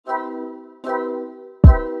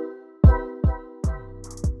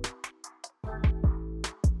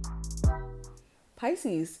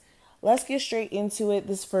Pisces, let's get straight into it.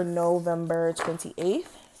 This is for November 28th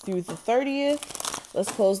through the 30th.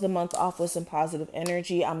 Let's close the month off with some positive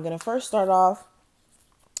energy. I'm going to first start off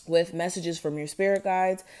with messages from your spirit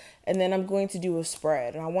guides, and then I'm going to do a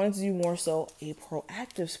spread. And I wanted to do more so a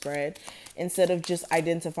proactive spread instead of just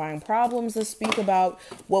identifying problems. Let's speak about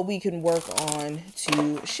what we can work on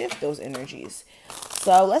to shift those energies.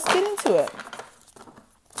 So let's get into it.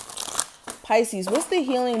 Pisces, what's the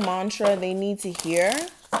healing mantra they need to hear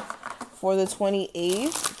for the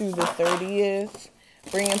 28th through the 30th?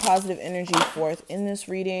 Bringing positive energy forth in this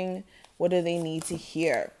reading. What do they need to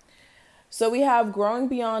hear? So we have growing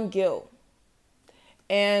beyond guilt.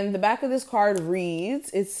 And the back of this card reads,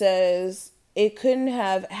 it says, it couldn't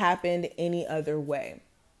have happened any other way.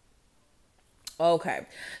 Okay.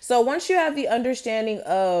 So once you have the understanding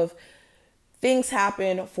of things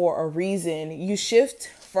happen for a reason, you shift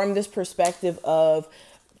from this perspective of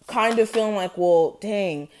kind of feeling like, well,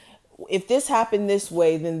 dang, if this happened this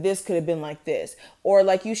way, then this could have been like this. Or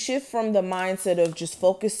like you shift from the mindset of just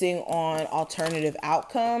focusing on alternative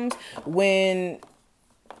outcomes when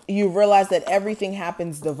you realize that everything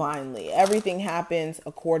happens divinely. Everything happens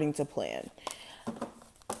according to plan.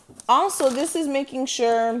 Also, this is making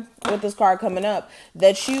sure with this card coming up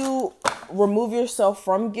that you remove yourself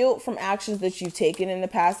from guilt from actions that you've taken in the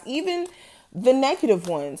past, even the negative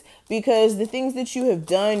ones, because the things that you have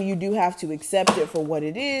done, you do have to accept it for what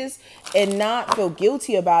it is and not feel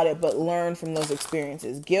guilty about it, but learn from those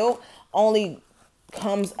experiences. Guilt only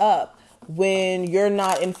comes up when you're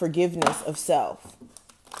not in forgiveness of self.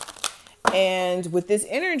 And with this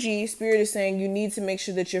energy, Spirit is saying you need to make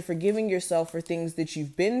sure that you're forgiving yourself for things that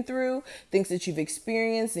you've been through, things that you've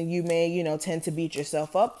experienced, and you may, tend to beat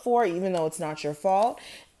yourself up for, even though it's not your fault.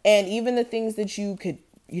 And even the things that you could,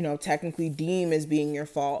 technically deem as being your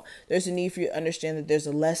fault, there's a need for you to understand that there's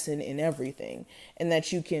a lesson in everything and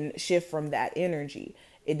that you can shift from that energy.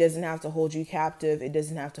 It doesn't have to hold you captive. It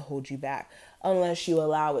doesn't have to hold you back unless you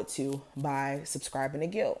allow it to by subscribing to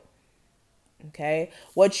guilt. Okay.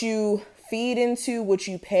 What you feed into, what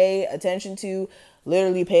you pay attention to,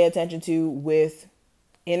 literally pay attention to with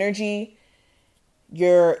energy.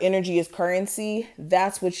 Your energy is currency.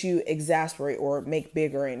 That's what you exasperate or make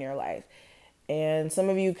bigger in your life. And some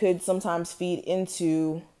of you could sometimes feed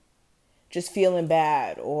into just feeling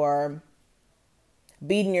bad or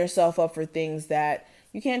beating yourself up for things that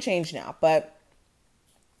you can't change now. But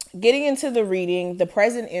getting into the reading, the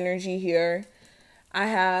present energy here, I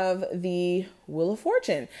have the Wheel of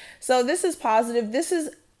Fortune. So this is positive. This is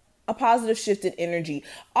a positive shift in energy.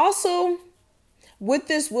 Also, with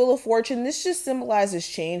this Wheel of Fortune, this just symbolizes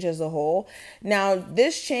change as a whole. Now,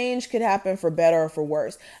 this change could happen for better or for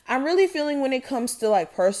worse. I'm really feeling when it comes to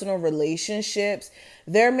like personal relationships,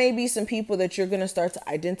 there may be some people that you're going to start to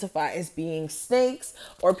identify as being snakes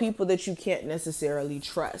or people that you can't necessarily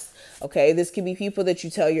trust. Okay, this could be people that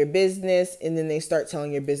you tell your business and then they start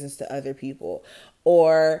telling your business to other people.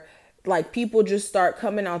 Or like people just start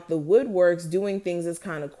coming out the woodworks doing things that's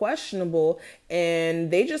kind of questionable and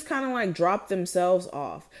they just kind of like drop themselves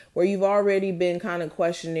off where you've already been kind of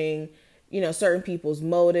questioning, certain people's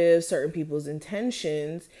motives, certain people's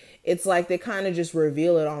intentions. It's like they kind of just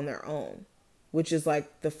reveal it on their own, which is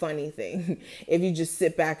like the funny thing. If you just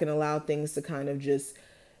sit back and allow things to kind of just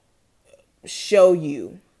show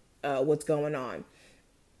you what's going on.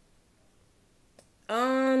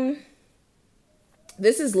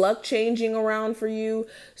 This is luck changing around for you.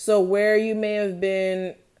 So where you may have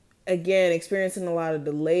been, again, experiencing a lot of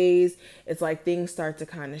delays, it's like things start to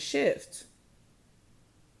kind of shift.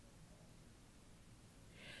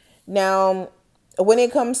 Now, when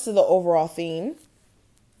it comes to the overall theme,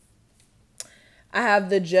 I have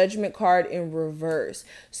the Judgment card in reverse.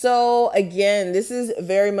 So again, this is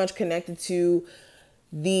very much connected to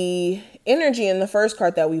the energy in the first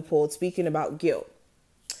card that we pulled, speaking about guilt.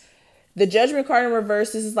 The Judgment card in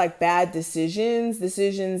reverse, this is like bad decisions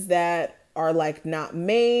that are like not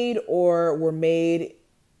made or were made,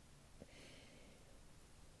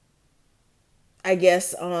 I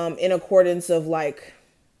guess, in accordance of like,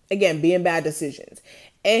 again, being bad decisions.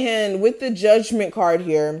 And with the Judgment card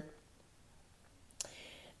here,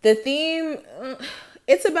 the theme,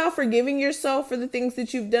 it's about forgiving yourself for the things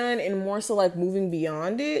that you've done and more so like moving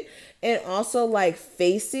beyond it and also like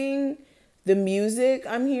facing the music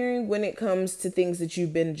I'm hearing when it comes to things that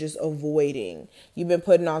you've been just avoiding. You've been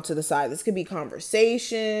putting off to the side. This could be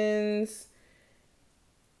conversations.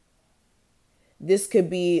 This could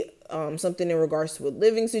be something in regards to a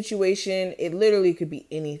living situation. It literally could be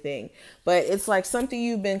anything. But it's like something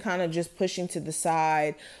you've been kind of just pushing to the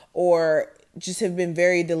side or just have been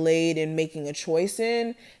very delayed in making a choice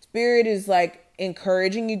in. Spirit is like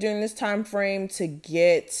encouraging you during this time frame to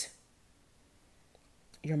get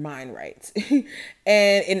your mind right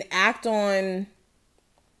and act on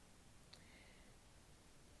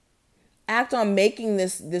making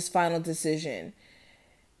this final decision.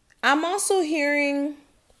 I'm also hearing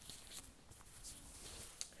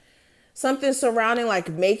something surrounding like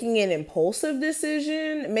making an impulsive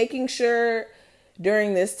decision, making sure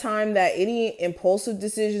during this time that any impulsive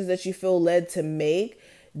decisions that you feel led to make,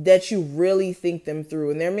 that you really think them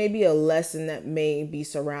through. And there may be a lesson that may be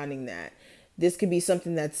surrounding that. This could be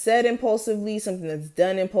something that's said impulsively, something that's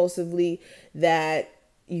done impulsively that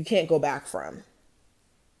you can't go back from.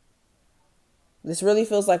 This really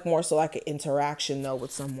feels like more so like an interaction though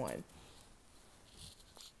with someone.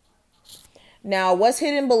 Now, what's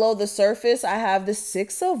hidden below the surface? I have the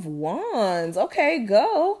Six of Wands. Okay,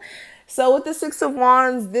 go. So with the Six of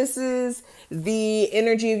Wands, this is the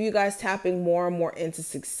energy of you guys tapping more and more into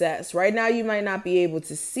success. Right now, you might not be able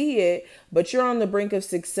to see it, but you're on the brink of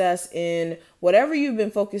success in whatever you've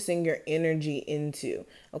been focusing your energy into.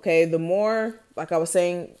 Okay, the more, like I was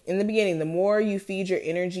saying in the beginning, the more you feed your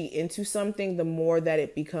energy into something, the more that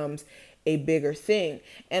it becomes a bigger thing.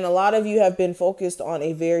 And a lot of you have been focused on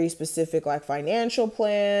a very specific like financial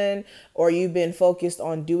plan, or you've been focused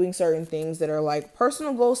on doing certain things that are like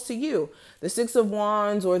personal goals to you. The Six of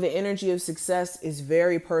Wands or the energy of success is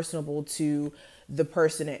very personable to the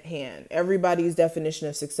person at hand. Everybody's definition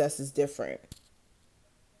of success is different.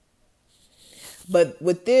 But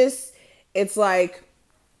with this, it's like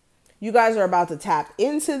you guys are about to tap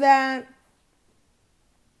into that.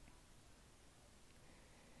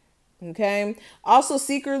 Okay. Also,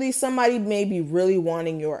 secretly, somebody may be really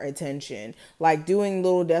wanting your attention, like doing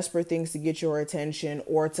little desperate things to get your attention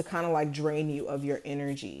or to kind of like drain you of your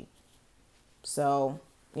energy. So,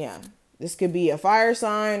 yeah, this could be a fire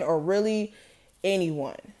sign or really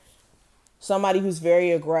anyone. Somebody who's very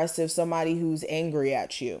aggressive, somebody who's angry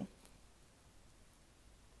at you.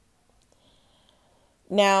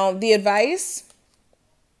 Now, the advice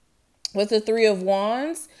with the Three of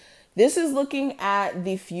Wands, this is looking at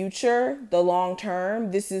the future, the long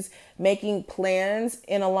term. This is making plans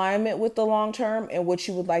in alignment with the long term and what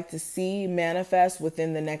you would like to see manifest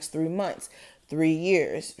within the next 3 months, 3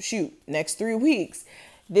 years, next 3 weeks.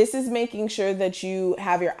 This is making sure that you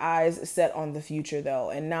have your eyes set on the future though,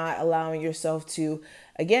 and not allowing yourself to,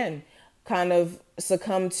 again, kind of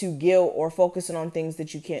succumb to guilt or focusing on things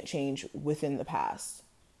that you can't change within the past.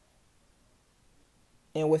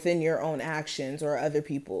 And within your own actions or other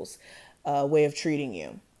people's way of treating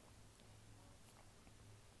you.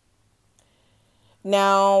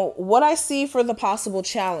 Now, what I see for the possible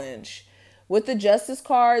challenge with the Justice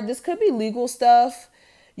card, this could be legal stuff.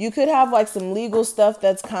 You could have like some legal stuff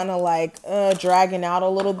that's kind of like dragging out a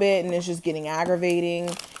little bit and it's just getting aggravating.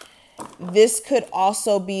 This could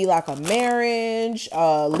also be like a marriage,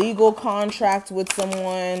 a legal contract with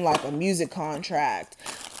someone, like a music contract,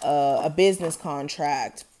 a business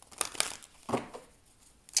contract,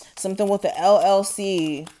 something with the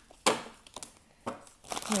LLC.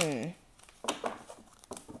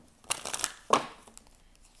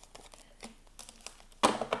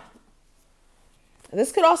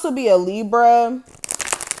 This could also be a Libra.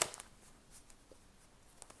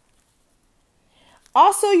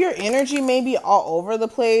 Also, your energy may be all over the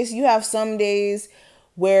place. You have some days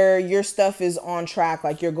where your stuff is on track,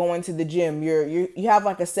 like you're going to the gym, you have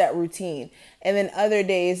like a set routine. And then other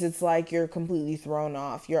days it's like you're completely thrown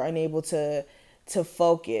off. You're unable to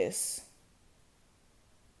focus.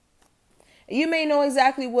 You may know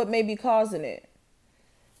exactly what may be causing it.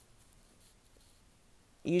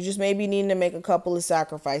 You just may be needing to make a couple of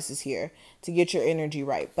sacrifices here to get your energy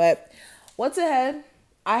right. But what's ahead?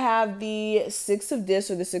 I have the Six of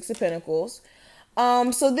Discs or the Six of Pentacles.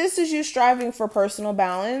 So this is you striving for personal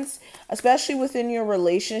balance, especially within your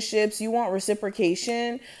relationships. You want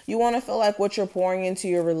reciprocation. You want to feel like what you're pouring into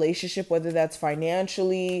your relationship, whether that's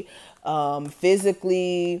financially,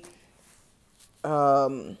 physically,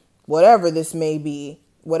 whatever this may be,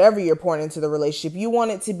 whatever you're pouring into the relationship, you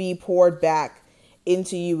want it to be poured back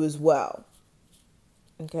into you as well.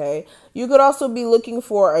 Okay. You could also be looking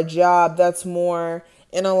for a job that's more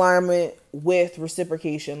in alignment with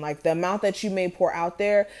reciprocation. Like the amount that you may pour out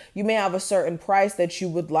there, you may have a certain price that you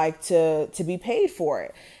would like to be paid for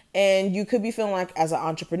it. And you could be feeling like as an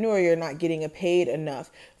entrepreneur, you're not getting paid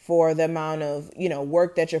enough for the amount of,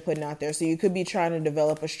 work that you're putting out there. So you could be trying to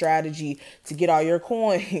develop a strategy to get all your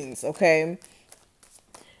coins. Okay.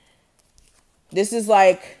 This is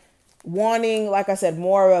like wanting, like I said,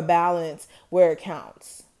 more of a balance where it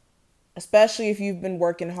counts. Especially if you've been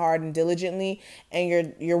working hard and diligently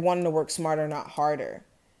and you're wanting to work smarter, not harder.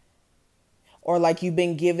 or like you've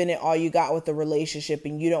been giving it all you got with the relationship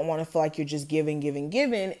and you don't want to feel like you're just giving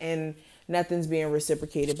and nothing's being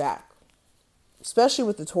reciprocated back. Especially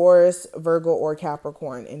with the Taurus, Virgo, or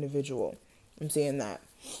Capricorn individual. I'm seeing that.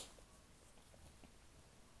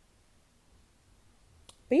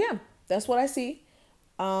 But yeah, that's what I see.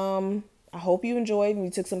 I hope you enjoyed and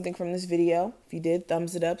you took something from this video. If you did,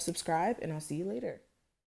 thumbs it up, subscribe, and I'll see you later.